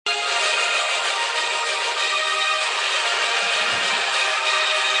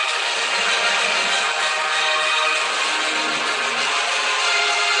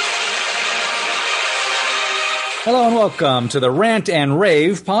Hello and welcome to the Rant and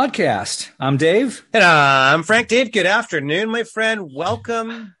Rave podcast. I'm Dave. And I'm Frank. Dave, good afternoon, my friend.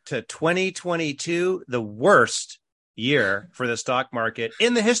 Welcome to 2022, the worst year for the stock market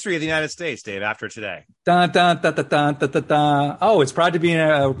in the history of the United States, Dave, after today. Dun, dun, dun, dun, dun, dun, dun, dun. Oh, it's proud to be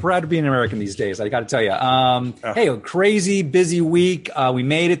an American these days. I got to tell you. Hey, a crazy busy week. We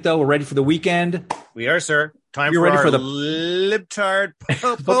made it though. We're ready for the weekend. We are, sir. Time You're for ready our for the libtard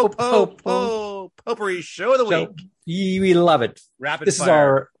potpourri show of the week. We love it. This is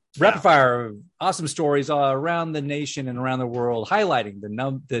our rapid fire, awesome stories around the nation and around the world, highlighting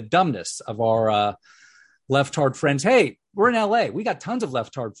the dumbness of our left-hard friends. Hey, we're in LA. We got tons of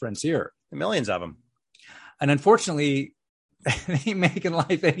left-hard friends here. Millions of them. And unfortunately, they ain't making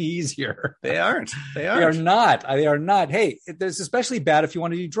life any easier. They aren't. They are not. They are not. Hey, it's especially bad if you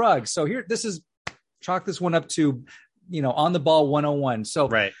want to do drugs. So here, chalk this one up to, on the ball 101. So,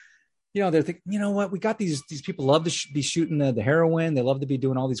 right. They're thinking, you know what? We got these people love to be shooting the heroin. They love to be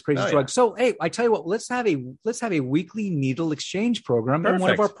doing all these crazy drugs. Yeah. So, hey, I tell you what, let's have a weekly needle exchange program in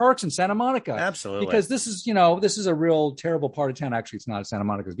one of our parks in Santa Monica. Absolutely. Because this is a real terrible part of town. Actually, it's not. Santa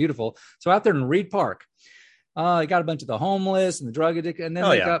Monica is beautiful. So out there in Reed Park, you got a bunch of the homeless and the drug addicted. And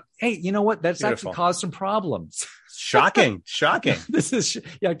then hey, you know what? That's beautiful. Actually caused some problems. Shocking. This is,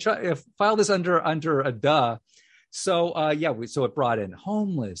 file this under a duh. So, so it brought in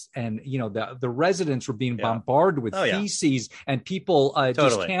homeless and, the residents were being bombarded with feces and people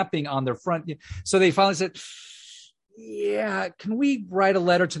just camping on their front. So they finally said, can we write a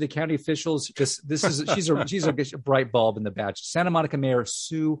letter to the county officials? She's a bright bulb in the batch. Santa Monica Mayor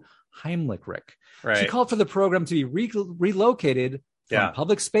Sue Heimlich. Right. She called for the program to be relocated from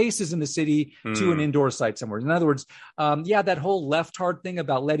public spaces in the city to an indoor site somewhere. In other words, that whole left hard thing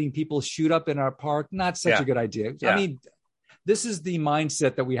about letting people shoot up in our park, not such a good idea. Yeah. I mean, this is the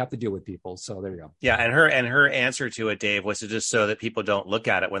mindset that we have to deal with people. So there you go. Yeah. And her answer to it, Dave, was to just so that people don't look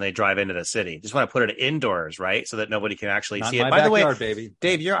at it when they drive into the city. Just want to put it indoors, right? So that nobody can actually see it. By the way, baby.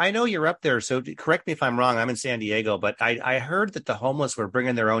 Dave, I know you're up there. So correct me if I'm wrong. I'm in San Diego, but I heard that the homeless were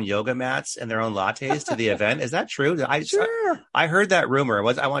bringing their own yoga mats and their own lattes to the event. Is that true? Sure. I heard that rumor.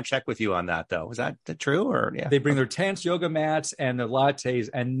 I want to check with you on that though. Was that true or They bring their tents, yoga mats and their lattes,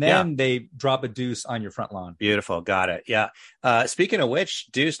 and then they drop a deuce on your front lawn. Beautiful. Got it. Yeah. Speaking of which,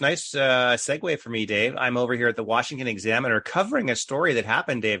 Deuce, nice segue for me, Dave. I'm over here at the Washington Examiner covering a story that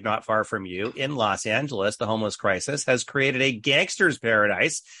happened, Dave, not far from you in Los Angeles. The homeless crisis has created a gangster's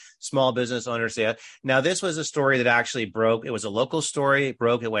paradise. Small business owners say. Now, this was a story that actually broke. It was a local story. It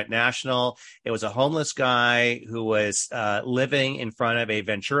broke. It went national. It was a homeless guy who was living in front of a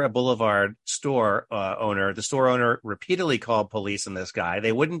Ventura Boulevard store owner. The store owner repeatedly called police on this guy.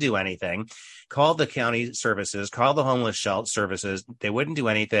 They wouldn't do anything. Called the county services, called the homeless shelter services. They wouldn't do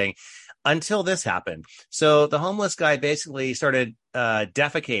anything until this happened. So the homeless guy basically started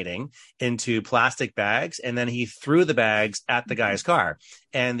defecating into plastic bags, and then he threw the bags at the guy's car,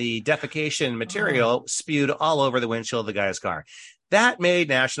 and the defecation material spewed all over the windshield of the guy's car. That made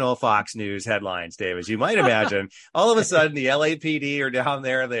national Fox News headlines, Dave, as you might imagine. All of a sudden, the LAPD are down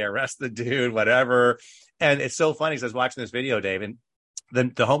there. They arrest the dude, whatever. And it's so funny because I was watching this video, Dave, and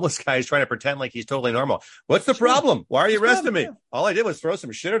the homeless guy is trying to pretend like he's totally normal. What's the problem? Why are you arresting me? All I did was throw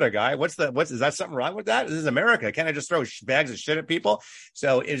some shit at a guy. Is that something wrong with that? This is America. Can't I just throw bags of shit at people?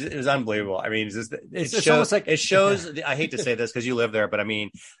 So it was unbelievable. I mean, it shows, I hate to say this because you live there, but I mean,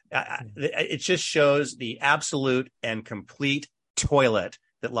 it just shows the absolute and complete toilet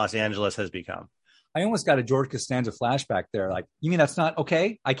that Los Angeles has become. I almost got a George Costanza flashback there. Like, you mean that's not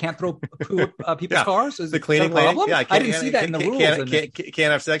okay? I can't throw poo at people's cars? Is the cleaning lady? Yeah, I didn't see that in the rules.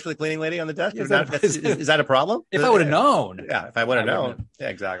 Can't have sex with the cleaning lady on the desk? Is that a problem? If I would have known. Yeah, if I would have known. Yeah,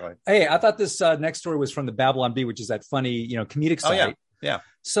 exactly. Hey, I thought this next story was from the Babylon Bee, which is that funny, comedic site. Oh, yeah.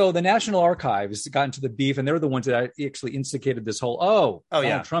 So the National Archives got into the beef, and they were the ones that actually instigated this whole,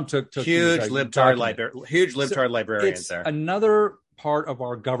 Trump took huge libtard librarians there. Another part of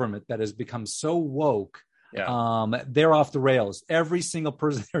our government that has become so woke. They're off the rails. Every single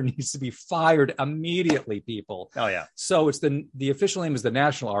person there needs to be fired immediately, people. Oh yeah. So it's the official name is the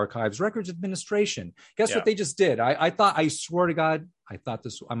National Archives Records Administration. Guess what they just did? I swear to God, I thought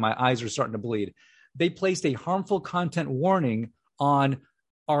this, my eyes are starting to bleed. They placed a harmful content warning on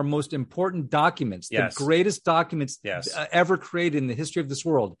our most important documents, the greatest documents ever created in the history of this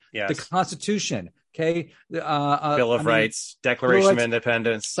world, the Constitution. Okay. Bill of Rights, Declaration of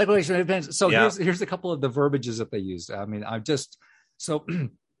Independence. So here's a couple of the verbiages that they use. I mean,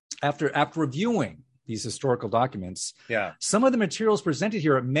 after reviewing these historical documents. Yeah. Some of the materials presented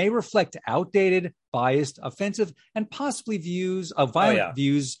here may reflect outdated, biased, offensive, and possibly violent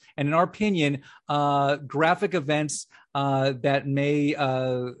views, and in our opinion, graphic events that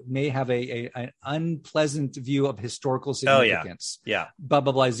may have an unpleasant view of historical significance. Blah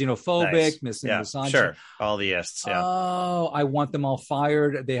blah blah. Xenophobic, misogynist. Sure. All the ists. Yeah. Oh, I want them all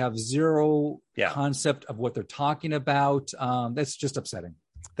fired. They have zero concept of what they're talking about. That's just upsetting.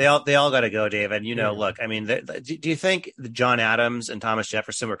 They all got to go, Dave. And look, I mean, do you think John Adams and Thomas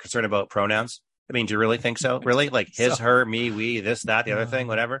Jefferson were concerned about pronouns? I mean, do you really think so? Really? Like his, her, me, we, this, that, the other thing,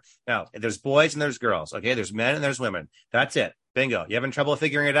 whatever? No, there's boys and there's girls. Okay. There's men and there's women. That's it. Bingo. You having trouble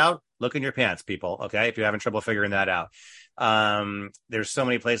figuring it out? Look in your pants, people. Okay. If you're having trouble figuring that out. There's so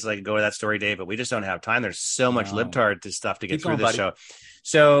many places I could go with that story, Dave, but we just don't have time. There's so much libtard stuff to get through this show.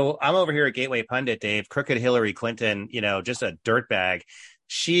 So I'm over here at Gateway Pundit, Dave. Crooked Hillary Clinton, just a dirtbag.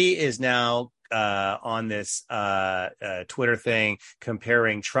 She is now on this Twitter thing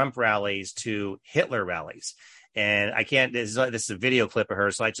comparing Trump rallies to Hitler rallies. And I can't, this is a video clip of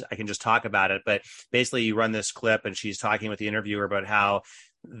her, so I can just talk about it. But basically you run this clip and she's talking with the interviewer about how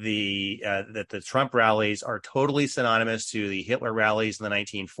that the Trump rallies are totally synonymous to the Hitler rallies in the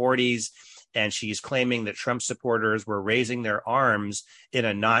 1940s. And she's claiming that Trump supporters were raising their arms in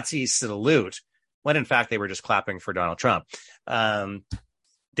a Nazi salute, when in fact they were just clapping for Donald Trump.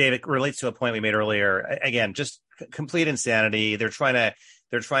 Dave, it relates to a point we made earlier. Again, just complete insanity. They're trying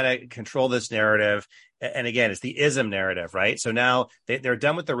to control this narrative. And again, it's the ism narrative, right? So now they're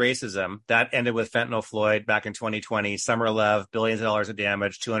done with the racism. That ended with Fentanyl Floyd back in 2020, Summer Love, billions of dollars of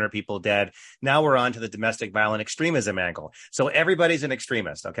damage, 200 people dead. Now we're on to the domestic violent extremism angle. So everybody's an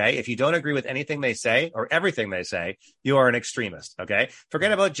extremist, okay? If you don't agree with anything they say or everything they say, you are an extremist, okay?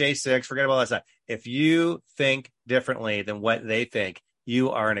 Forget about J6, forget about all that stuff. If you think differently than what they think,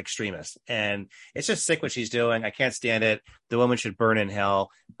 you are an extremist. And it's just sick what she's doing. I can't stand it. The woman should burn in hell.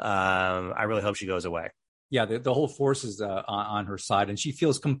 I really hope she goes away. Yeah, the whole force is on her side, and she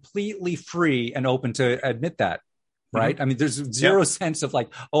feels completely free and open to admit that, right? Mm-hmm. I mean, there's zero sense of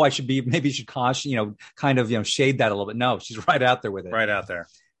like, oh, maybe you should caution, kind of, shade that a little bit. No, she's right out there with it. Right out there.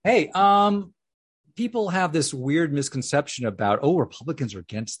 Hey, people have this weird misconception about, Republicans are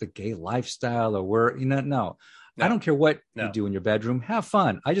against the gay lifestyle, or no. I don't care what you do in your bedroom. Have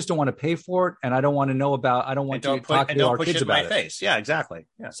fun. I just don't want to pay for it, and I don't want to know about. I don't want to talk to our kids about it. Face. Yeah, exactly.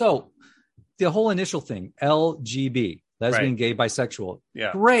 Yeah. So the whole initial thing, LGB, lesbian, gay, bisexual.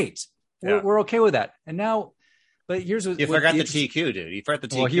 Yeah, great. We're okay with that. And now, but here's what you forgot the TQ, dude. You forgot the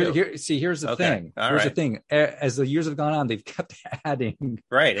TQ. Well, here's the thing. Here's the thing. As the years have gone on, they've kept adding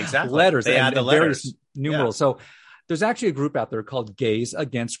letters. They add the letters, various numerals. So there's actually a group out there called Gays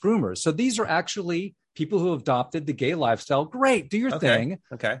Against Groomers. So these are actually people who have adopted the gay lifestyle. Great, do your thing.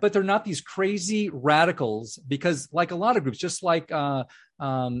 Okay. But they're not these crazy radicals, because like a lot of groups, just like a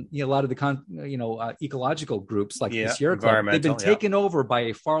lot of the ecological groups like the Sierra Club, they've been taken over by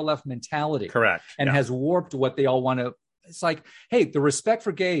a far left mentality. Correct. And has warped what they all want to. It's like, hey, the respect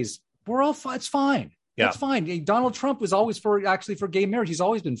for gays, we're all fine. It's fine. Yeah. It's fine. Donald Trump was always for gay marriage. He's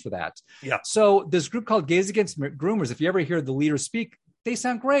always been for that. Yeah. So this group called Gays Against Groomers, if you ever hear the leaders speak, they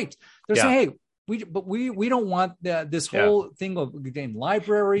sound great. They're saying, hey, we don't want this whole thing of in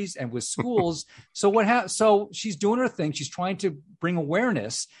libraries and with schools. So she's doing her thing. She's trying to bring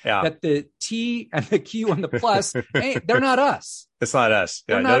awareness that the T and the Q and the plus, they're not us. It's not us.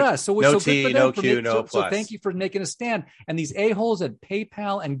 They're not us. So no T, no Q, no plus. So thank you for making a stand. And these a-holes at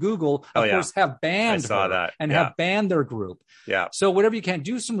PayPal and Google, of course, have banned have banned their group. Yeah. So whatever you can,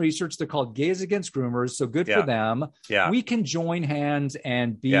 do some research. They're called Gays Against Groomers. So good for them. Yeah. We can join hands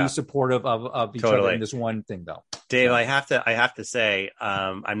and be supportive of each other in this one thing, though. Dave, I have to say,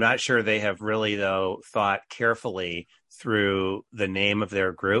 I'm not sure they have really, though, thought carefully through the name of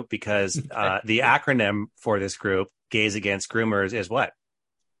their group, because the acronym for this group, Gays Against Groomers, is what?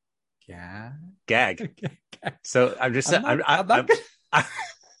 Gag. So I'm just saying,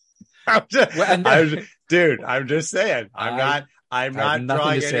 dude, I'm just saying, I'm not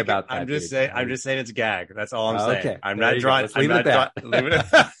drawing to say about that. I'm just saying it's gag. That's all I'm saying. Okay. I'm not drawing. Leave it at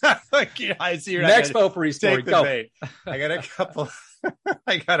that. I see your next potpourri story. Go. I got a couple.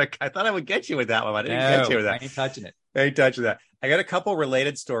 I thought I would get you with that one. I didn't get you with that. I ain't touching it. I ain't touching that. I got a couple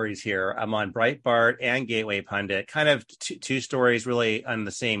related stories here. I'm on Breitbart and Gateway Pundit. Kind of two stories really on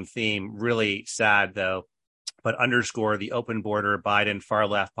the same theme. Really sad though, but underscore the open border Biden far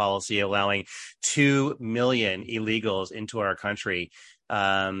left policy allowing 2 million illegals into our country.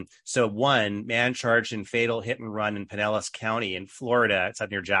 So one man charged in fatal hit and run in Pinellas County in Florida. It's up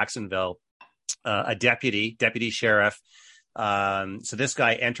near Jacksonville. A deputy sheriff So this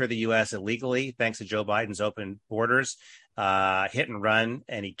guy entered the U.S. illegally, thanks to Joe Biden's open borders, hit and run,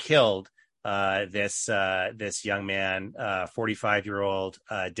 and he killed this young man, 45-year-old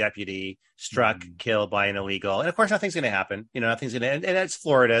deputy, struck, killed by an illegal. And of course, nothing's going to happen. Nothing's going to, and it's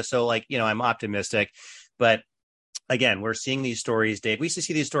Florida. So I'm optimistic, but again, we're seeing these stories, Dave. We used to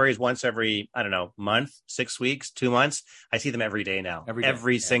see these stories once every, month, 6 weeks, 2 months. I see them every day now.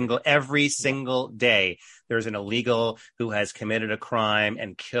 Every single day. There's an illegal who has committed a crime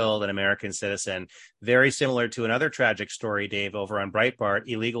and killed an American citizen. Very similar to another tragic story, Dave, over on Breitbart.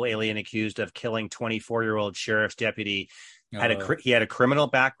 Illegal alien accused of killing 24-year-old sheriff's deputy. He had a criminal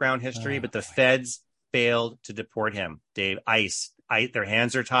background history, but the feds failed to deport him. Dave, ICE. Their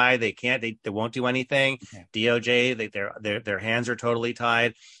hands are tied. They can't. They won't do anything. DOJ. Their hands are totally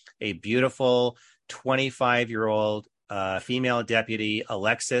tied. A beautiful 25-year-old female deputy,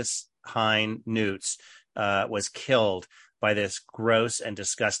 Alexis Hein Newts, was killed by this gross and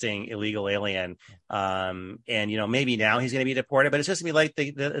disgusting illegal alien. And maybe now he's going to be deported, but it's just going to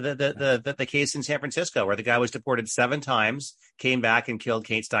be like the case in San Francisco where the guy was deported 7 times, came back and killed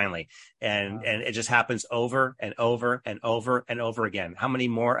Kate Steinle. And it just happens over and over and over and over again. How many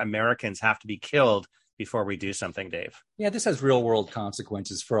more Americans have to be killed before we do something, Dave? Yeah, this has real world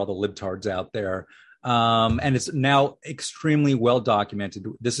consequences for all the libtards out there. And it's now extremely well documented.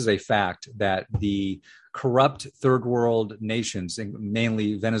 This is a fact that the corrupt third world nations,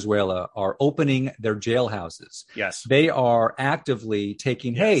 mainly Venezuela, are opening their jailhouses. Yes. They are actively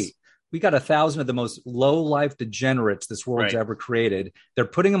taking, hey, we got 1,000 of the most low life degenerates this world's ever created. They're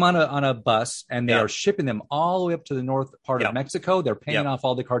putting them on a bus and they are shipping them all the way up to the north part of Mexico. They're paying off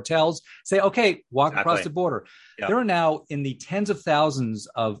all the cartels. Say, okay, walk across the border. There are now in the tens of thousands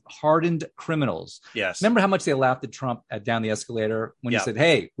of hardened criminals. Yes. Remember how much they laughed at Trump down the escalator when he said,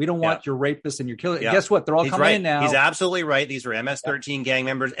 hey, we don't want your rapists and your killers. Guess what? They're all coming in now. He's absolutely right. These were MS-13 gang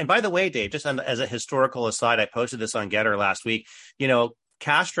members. And by the way, Dave, just as a historical aside, I posted this on Getter last week.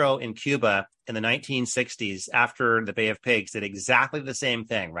 Castro in Cuba in the 1960s, after the Bay of Pigs, did exactly the same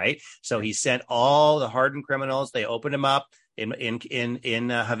thing, right? So he sent all the hardened criminals. They opened them up in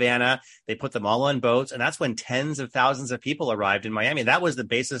Havana. They put them all on boats, and that's when tens of thousands of people arrived in Miami. That was the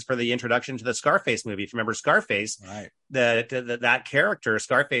basis for the introduction to the Scarface movie. If you remember Scarface, that character,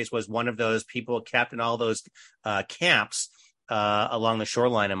 Scarface, was one of those people kept in all those camps along the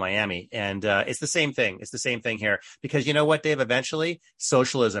shoreline of Miami. And it's the same thing. It's the same thing here. Because you know what, Dave? Eventually,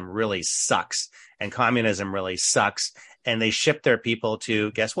 socialism really sucks and communism really sucks. And they ship their people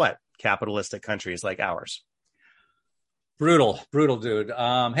to, guess what? Capitalistic countries like ours. Brutal, dude.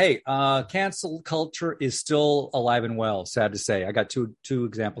 Cancel culture is still alive and well, sad to say. I got two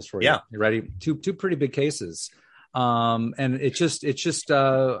examples for you. Yeah. You ready? Two pretty big cases. And it's just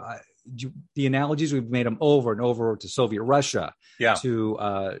the analogies, we've made them over and over to Soviet Russia, to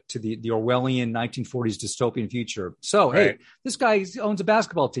the Orwellian 1940s dystopian future. So, this guy owns a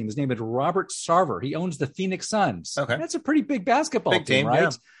basketball team. His name is Robert Sarver. He owns the Phoenix Suns. Okay, that's a pretty big basketball team, right? Yeah.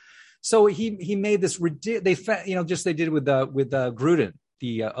 So he made this ridiculous. They did with Gruden,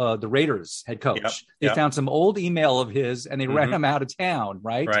 the Raiders head coach. They found some old email of his and they ran him out of town,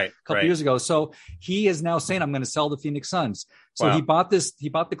 right? A couple years ago. So he is now saying, I'm going to sell the Phoenix Suns. So he bought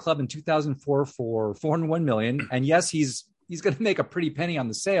the club in 2004 for $401 million. And yes, he's going to make a pretty penny on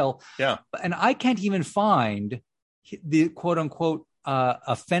the sale. Yeah. And I can't even find the quote unquote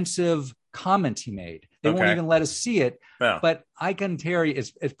offensive comment he made. They won't even let us see it. Yeah. But I can tell you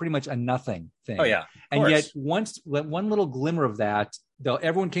it's pretty much a nothing thing. Oh yeah. And yet one little glimmer of that, though,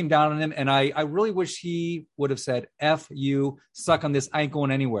 everyone came down on him. And I really wish he would have said, F you, suck on this. I ain't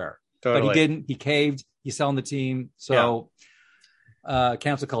going anywhere. Totally. But he didn't. He caved. He's selling the team. So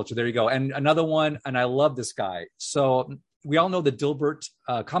cancel culture. There you go. And another one. And I love this guy. So we all know the Dilbert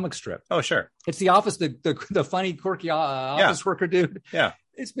comic strip. Oh, sure. It's the office, the funny, quirky office worker dude. Yeah.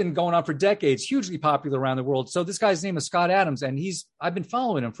 It's been going on for decades, hugely popular around the world. So this guy's name is Scott Adams, and I've been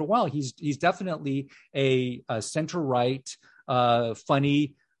following him for a while. He's definitely a center-right,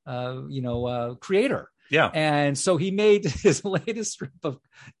 funny, creator. Yeah. And so he made his latest strip of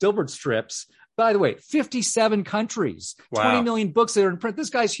Dilbert strips. By the way, 57 countries, 20 million books that are in print. This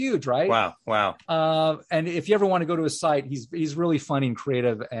guy's huge, right? Wow. And if you ever want to go to his site, he's really funny and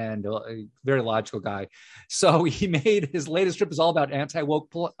creative and a very logical guy. So he made his latest strip is all about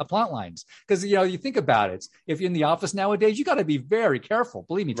anti-woke plot lines. Because, you think about it. If you're in the office nowadays, you got to be very careful.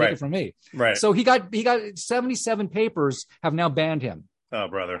 Believe me, take it from me. Right. So he got 77 papers have now banned him. Oh,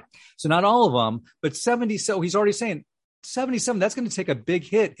 brother. So not all of them, but 70. So he's already saying, 77, that's going to take a big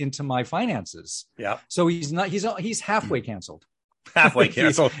hit into my finances. Yeah. So he's halfway canceled. Halfway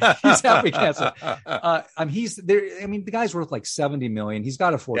canceled. He's halfway canceled. He's there. I mean, the guy's worth like 70 million. He's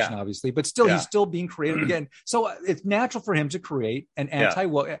got a fortune, obviously, but still, he's still being creative again. So it's natural for him to create an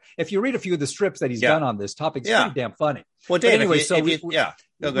anti-woke. If you read a few of the strips that he's done on this topic, it's pretty damn funny. Well, Dave, anyway,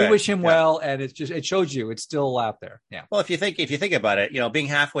 we wish him well, and it shows you it's still out there. Yeah. Well, if you think about it, being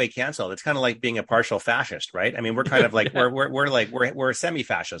halfway canceled, it's kind of like being a partial fascist, right? I mean, we're kind of like we're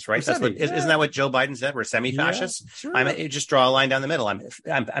semi-fascist, right? Isn't that what Joe Biden said? We're semi-fascists. Yeah, sure. Just draw a line down the middle.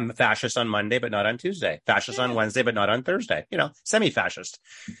 I'm a fascist on Monday, but not on Tuesday. Fascist on Wednesday, but not on Thursday. Semi-fascist.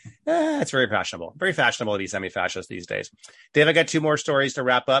 It's very fashionable to be semi-fascist these days. Dave, I got two more stories to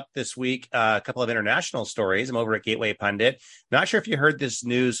wrap up this week. A couple of international stories. I'm over at Gateway Pundit. Not sure if you heard this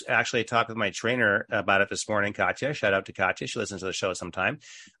news. Actually, I talked with my trainer about it this morning, Katya. Shout out to Katya. She listens to the show sometime.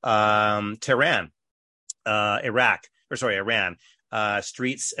 Tehran, Iran.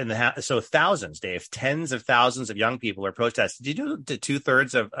 Streets and so thousands, Dave, tens of thousands of young people are protesting. Did you know that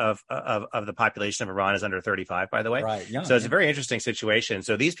 2/3 of the population of Iran is under 35, by the way? Right. Yeah, so it's a very interesting situation.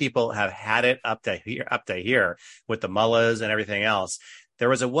 So these people have had it up to here with the mullahs and everything else. There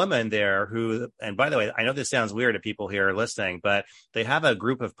was a woman there who, and by the way, I know this sounds weird to people here listening, but they have a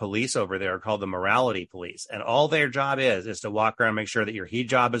group of police over there called the morality police. And all their job is to walk around, make sure that your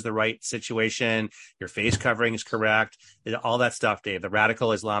hijab is the right situation, your face covering is correct, all that stuff, Dave, the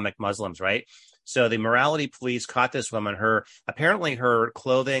radical Islamic Muslims, right? So the morality police caught this woman. Apparently her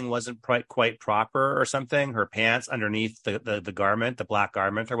clothing wasn't quite proper or something. Her pants underneath the garment, the black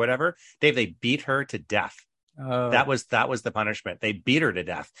garment or whatever. Dave, they beat her to death. That was the punishment. They beat her to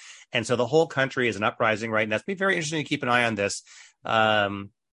death. And so the whole country is an uprising right now. It's been very interesting to keep an eye on this. When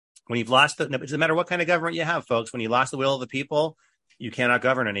you've lost it doesn't matter what kind of government you have, folks. When you lost the will of the people, you cannot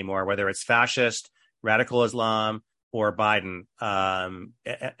govern anymore, whether it's fascist, radical Islam, or Biden. And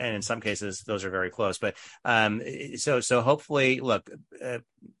in some cases, those are very close. But so hopefully, look,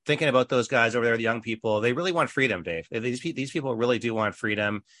 thinking about those guys over there, the young people, they really want freedom, Dave. These people really do want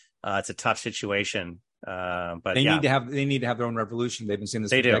freedom. It's a tough situation. But they need to have their own revolution. They've been saying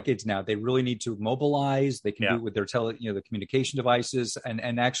this for decades now. They really need to mobilize. They can do it with their the communication devices,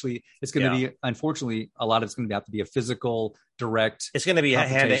 and actually it's going to be, unfortunately, a lot of it's going to have to be a physical, direct. It's going to be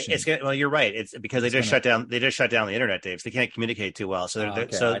well, you're right. It's because they just shut down the internet, Dave. So they can't communicate too well. So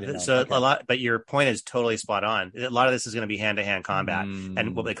a lot. But your point is totally spot on. A lot of this is going to be hand-to-hand combat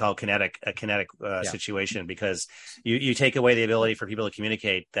and what they call a kinetic situation, because you take away the ability for people to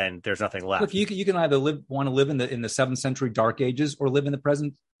communicate, then there's nothing left. Look, you can either want to live in the 7th century dark ages or live in the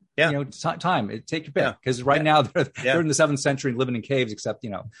present time. Take your pick, because now they're in the 7th century living in caves, except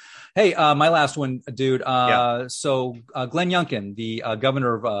hey, my last one, dude. So Glenn Youngkin, the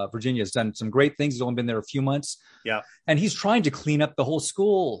governor of Virginia, has done some great things. He's only been there a few months, and he's trying to clean up the whole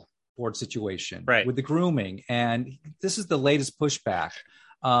school board situation with the grooming, and this is the latest pushback.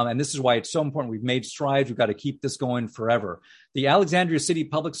 And this is why it's so important. We've made strides. We've got to keep this going forever. The Alexandria City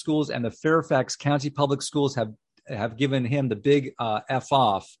Public Schools and the Fairfax County Public Schools have given him the big F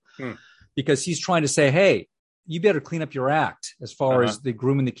off because he's trying to say, hey, you better clean up your act as far as the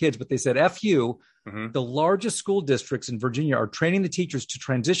grooming the kids. But they said, F you. The largest school districts in Virginia are training the teachers to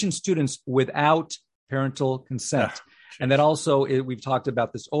transition students without parental consent. And then also, we've talked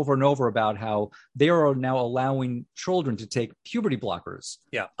about this over and over about how they are now allowing children to take puberty blockers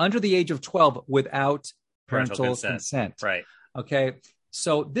under the age of 12 without parental consent. Right. Okay.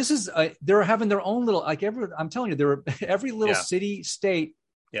 So this is they're having their own little, I'm telling you, every little city, state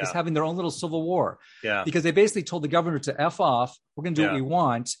is having their own little civil war. Yeah. Because they basically told the governor to F off. We're going to do what we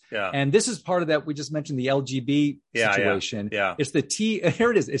want. Yeah. And this is part of that. We just mentioned the LGB situation. Yeah. It's the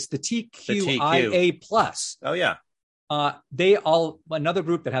here it is. It's the TQIA plus. Oh yeah. Another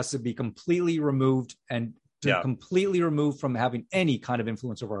group that has to be completely removed completely removed from having any kind of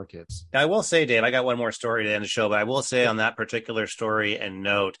influence over our kids. Now, I will say, Dave, I got one more story to end the show, but I will say on that particular story and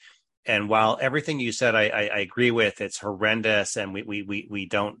note, and while everything you said, I agree with, it's horrendous, and we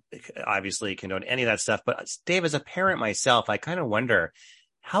don't obviously condone any of that stuff. But Dave, as a parent myself, I kind of wonder,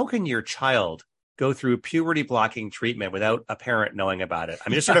 how can your child go through puberty blocking treatment without a parent knowing about it?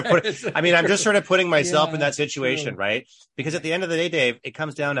 I'm just sort of putting myself in that situation, right? Because at the end of the day, Dave, it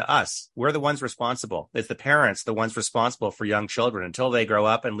comes down to us. We're the ones responsible. It's the parents, the ones responsible for young children until they grow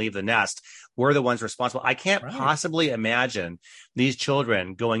up and leave the nest. We're the ones responsible. I can't possibly imagine these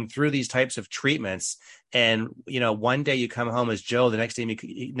children going through these types of treatments. And, one day you come home as Joe, the next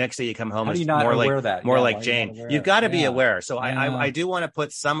day you come home as more like Jane. You've got to be aware. So I do want to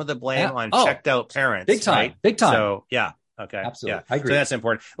put some of the blame on checked out parents. Big time. Right? Big time. So okay. Absolutely. Yeah. I agree. So that's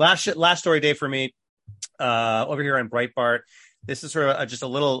important. Last story, Dave, for me, over here on Breitbart. This is sort of just a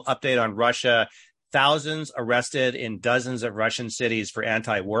little update on Russia. Thousands arrested in dozens of Russian cities for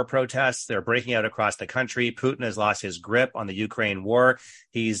anti-war protests. They're breaking out across the country. Putin has lost his grip on the Ukraine war.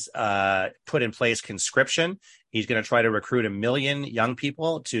 He's put in place conscription. He's going to try to recruit 1 million young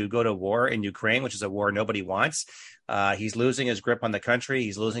people to go to war in Ukraine, which is a war nobody wants. He's losing his grip on the country.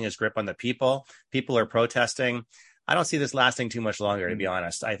 He's losing his grip on the people. People are protesting. I don't see this lasting too much longer, to be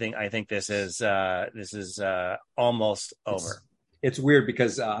honest. I think this is almost over. It's weird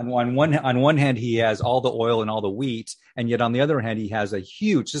because on one hand, he has all the oil and all the wheat, and yet on the other hand, he has a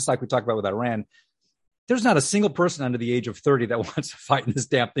huge, just like we talked about with Iran, there's not a single person under the age of 30 that wants to fight in this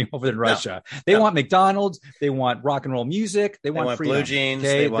damn thing over in Russia. They want McDonald's. They want rock and roll music. They want blue jeans.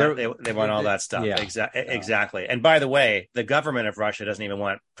 Okay? They want all that stuff. Yeah. Exactly. And by the way, the government of Russia doesn't even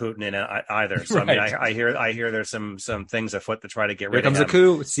want Putin in it either. So right. I mean, I hear there's some things afoot to try to get rid of him. Here comes a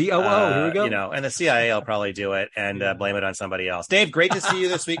coup. COO. Here we go. You know, and the CIA will probably do it and blame it on somebody else. Dave, great to see you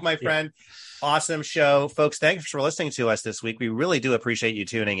this week, my friend. Yeah. Awesome show. Folks, thanks for listening to us this week. We really do appreciate you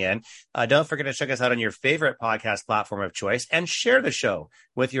tuning in. Don't forget to check us out on your favorite podcast platform of choice and share the show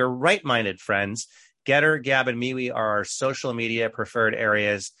with your right-minded friends. Getter, Gab, and MeWe are our social media preferred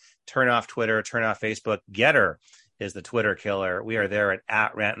areas. Turn off Twitter, turn off Facebook. Getter is the Twitter killer. We are there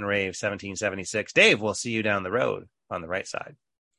at Rant and Rave 1776. Dave, we'll see you down the road on the right side.